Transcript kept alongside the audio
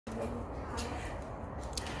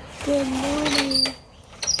Good morning,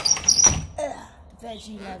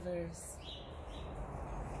 veggie lovers.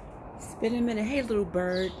 It's been a minute. Hey, little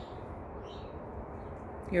bird.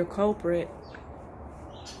 You're a culprit.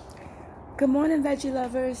 Good morning, veggie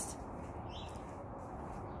lovers.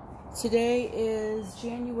 Today is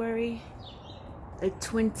January the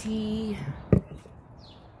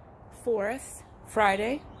 24th,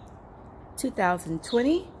 Friday,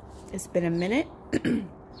 2020. It's been a minute.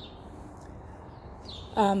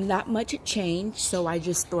 Not much had changed, so I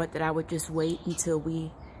just thought that I would just wait until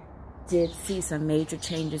we did see some major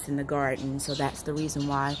changes in the garden. So that's the reason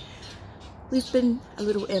why we've been a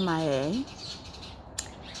little MIA.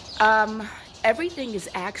 Everything is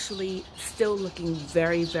actually still looking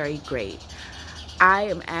very, very great. I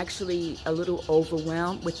am actually a little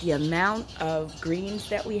overwhelmed with the amount of greens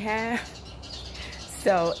that we have.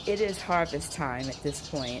 So it is harvest time at this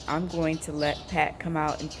point. I'm going to let Pat come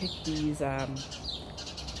out and pick these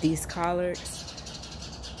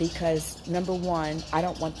collards because, number one, I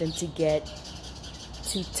don't want them to get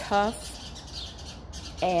too tough,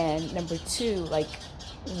 and number two, like,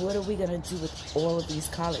 what are we gonna do with all of these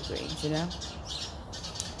collard greens, you know?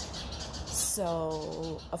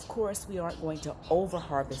 So of course we aren't going to over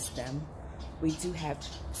harvest them. We do have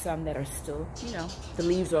some that are still, you know, the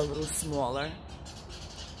leaves are a little smaller,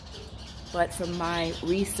 but from my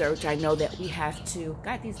research I know that we have to,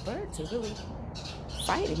 God, these birds are really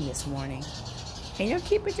fighting this morning. Can you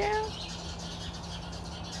keep it down?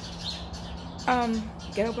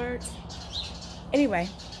 Ghetto birds. Anyway,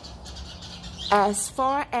 as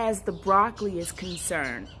far as the broccoli is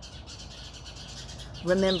concerned,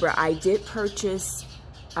 remember I did purchase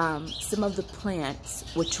some of the plants,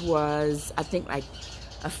 which was, I think, like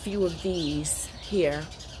a few of these here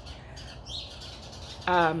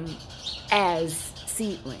as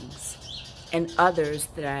seedlings, and others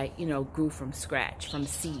that I, you know, grew from scratch, from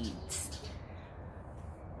seeds.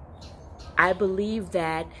 I believe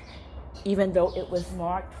that even though it was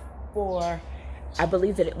marked for, I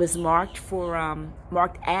believe that it was marked for,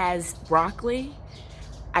 marked as broccoli,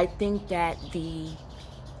 I think that the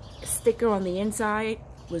sticker on the inside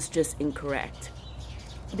was just incorrect,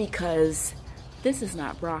 because this is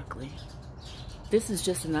not broccoli. This is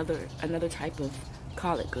just another type of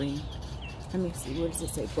collard green. Let me see, what does it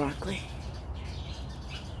say? Broccoli.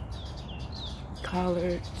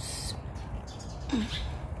 Collards.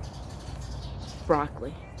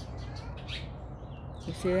 Broccoli.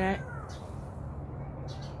 You see that?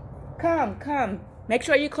 Come. Make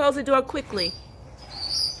sure you close the door quickly.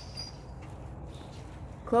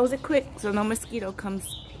 Close it quick so no mosquitoes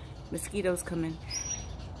come in.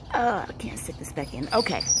 I can't stick this back in.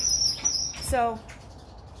 Okay. So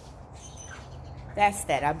that's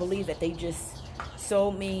that. I believe that they just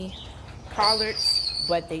sold me collards,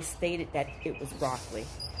 but they stated that it was broccoli.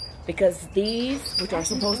 Because these, which are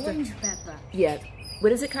supposed to... Orange pepper. Yeah.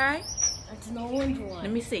 What is it, Kai? That's an orange one. Let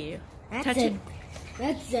me see you. Touch it.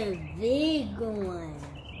 That's a big one.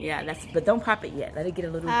 Yeah, but don't pop it yet. Let it get a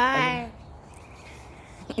little... Hi.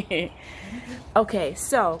 Okay,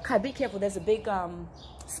 so, Kai, be careful. There's a big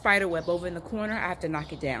spider web over in the corner. I have to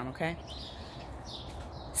knock it down, okay?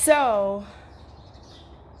 So,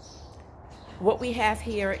 what we have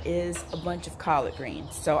here is a bunch of collard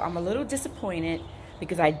greens. So I'm a little disappointed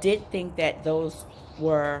because I did think that those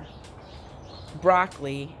were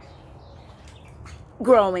broccoli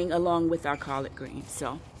growing along with our collard greens.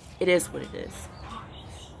 So it is what it is.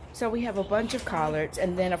 So we have a bunch of collards,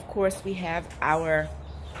 and then of course we have our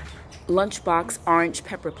lunchbox orange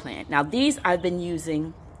pepper plant. Now these I've been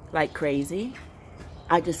using like crazy.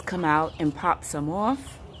 I just come out and pop some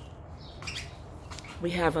off.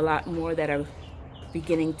 We have a lot more that are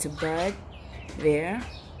beginning to bud there.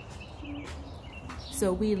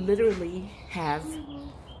 So we literally have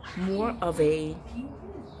more of a,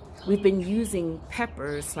 we've been using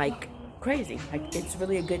peppers like crazy. Like, it's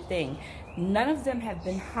really a good thing. None of them have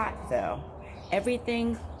been hot though.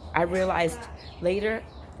 Everything, I realized later,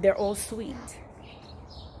 they're all sweet.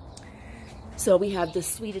 So we have the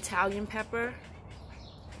sweet Italian pepper,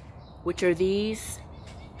 which are these.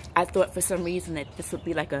 I thought for some reason that this would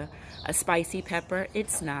be like a spicy pepper.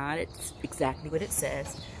 It's not. It's exactly what it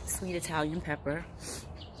says. Sweet Italian pepper.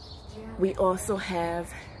 We also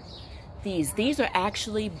have these. These are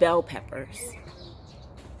actually bell peppers.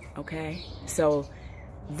 Okay? So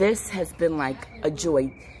this has been like a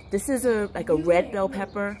joy. This is like a red bell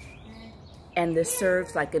pepper, and this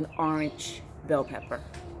serves like an orange bell pepper.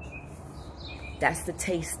 That's the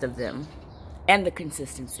taste of them and the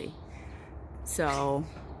consistency. So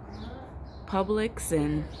Publix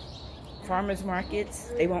and farmers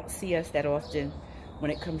markets, they won't see us that often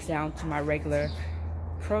when it comes down to my regular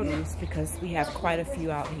produce because we have quite a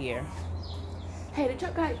few out here. Hey, did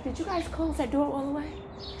you guys close that door all the way?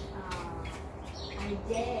 I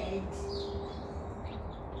did.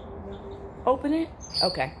 Open it?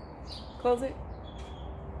 Okay. Close it?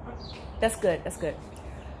 That's good. That's good.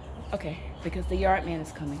 Okay, because the yard man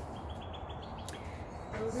is coming.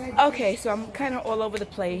 Okay, so I'm kind of all over the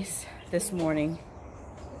place this morning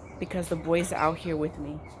because the boys are out here with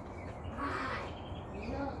me.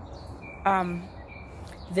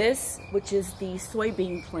 This, which is the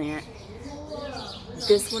soybean plant,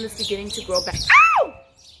 this one is beginning to grow back. Ow!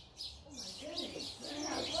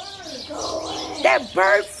 That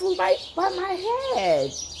bird flew right by my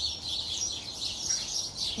head.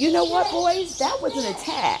 You know what, boys? That was an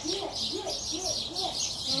attack.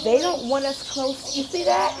 They don't want us close. You see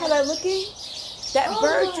that? How they're looking? That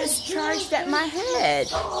bird just charged at my head.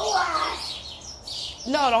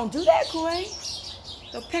 No, don't do that, Koi.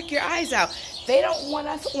 They'll peck your eyes out. They don't want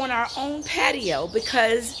us on our own patio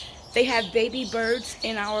because they have baby birds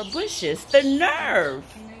in our bushes. The nerve.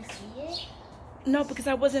 Can I see it? No, because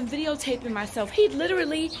I wasn't videotaping myself. He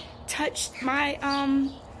literally touched my,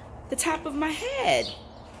 the top of my head.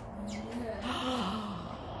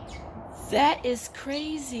 That is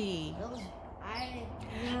crazy.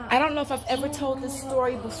 I don't know if I've ever told this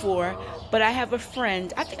story before, but I have a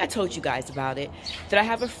friend, I think I told you guys about it, that I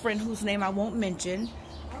have a friend whose name I won't mention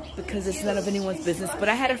because it's none of anyone's business, but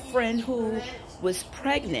I had a friend who was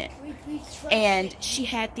pregnant and she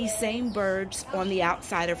had these same birds on the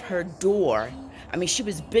outside of her door. I mean, she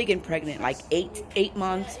was big and pregnant, like 8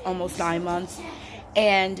 months, almost 9 months.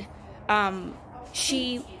 And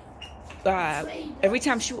she, every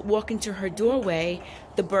time she would walk into her doorway,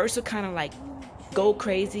 the birds would kind of like go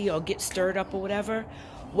crazy or get stirred up or whatever.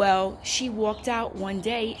 Well, she walked out one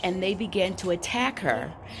day and they began to attack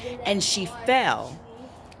her and she fell.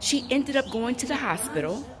 She ended up going to the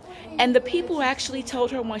hospital, and the people actually told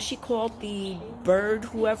her when she called the bird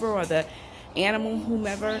whoever or the animal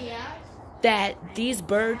whomever that these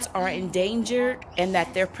birds are endangered and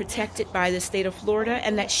that they're protected by the state of Florida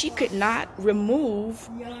and that she could not remove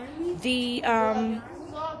the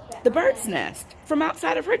bird's nest from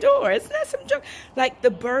outside of her door. Isn't that some joke? Like, the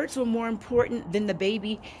birds were more important than the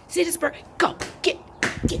baby. See this bird? Go, get.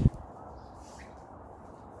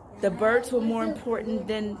 The birds were more important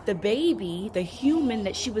than the baby, the human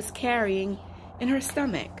that she was carrying in her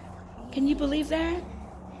stomach. Can you believe that?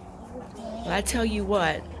 Well, I tell you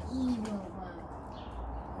what.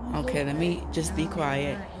 Okay, let me just be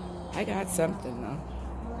quiet. I got something though.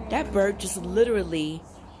 That bird just literally,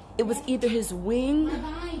 it was either his wing,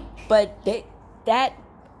 but that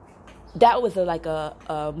was like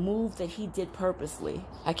a move that he did purposely.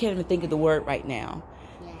 I can't even think of the word right now.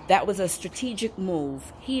 That was a strategic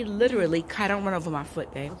move. He literally, I don't run over my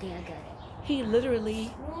foot, babe. Okay, I got it. He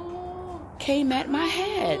literally came at my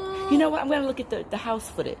head. You know what? I'm going to look at the house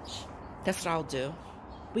footage. That's what I'll do.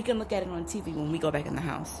 We can look at it on TV when we go back in the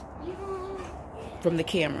house. From the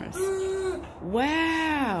cameras.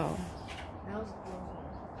 Wow.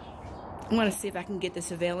 I'm going to see if I can get the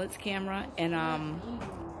surveillance camera and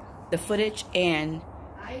the footage and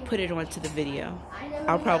put it onto the video.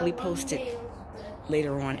 I'll probably post it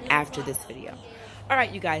later on after this video. All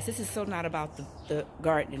right, you guys, this is so not about the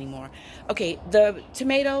garden anymore. Okay, the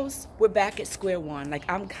tomatoes, we're back at square one. Like,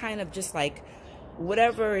 I'm kind of just like,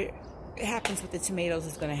 whatever happens with the tomatoes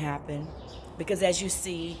is going to happen. Because as you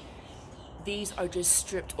see, these are just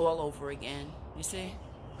stripped all over again. You see?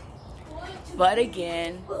 But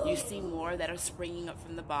again, you see more that are springing up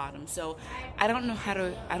from the bottom. So I don't know how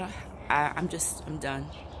to, I'm done.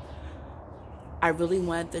 I really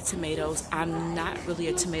want the tomatoes. I'm not really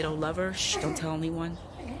a tomato lover. Shh, don't tell anyone.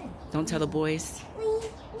 Don't tell the boys.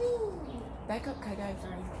 Back up, guys.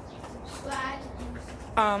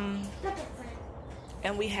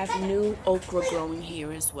 And we have new okra growing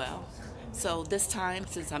here as well. So this time,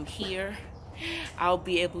 since I'm here, I'll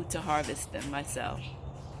be able to harvest them myself.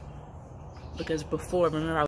 Because before, remember,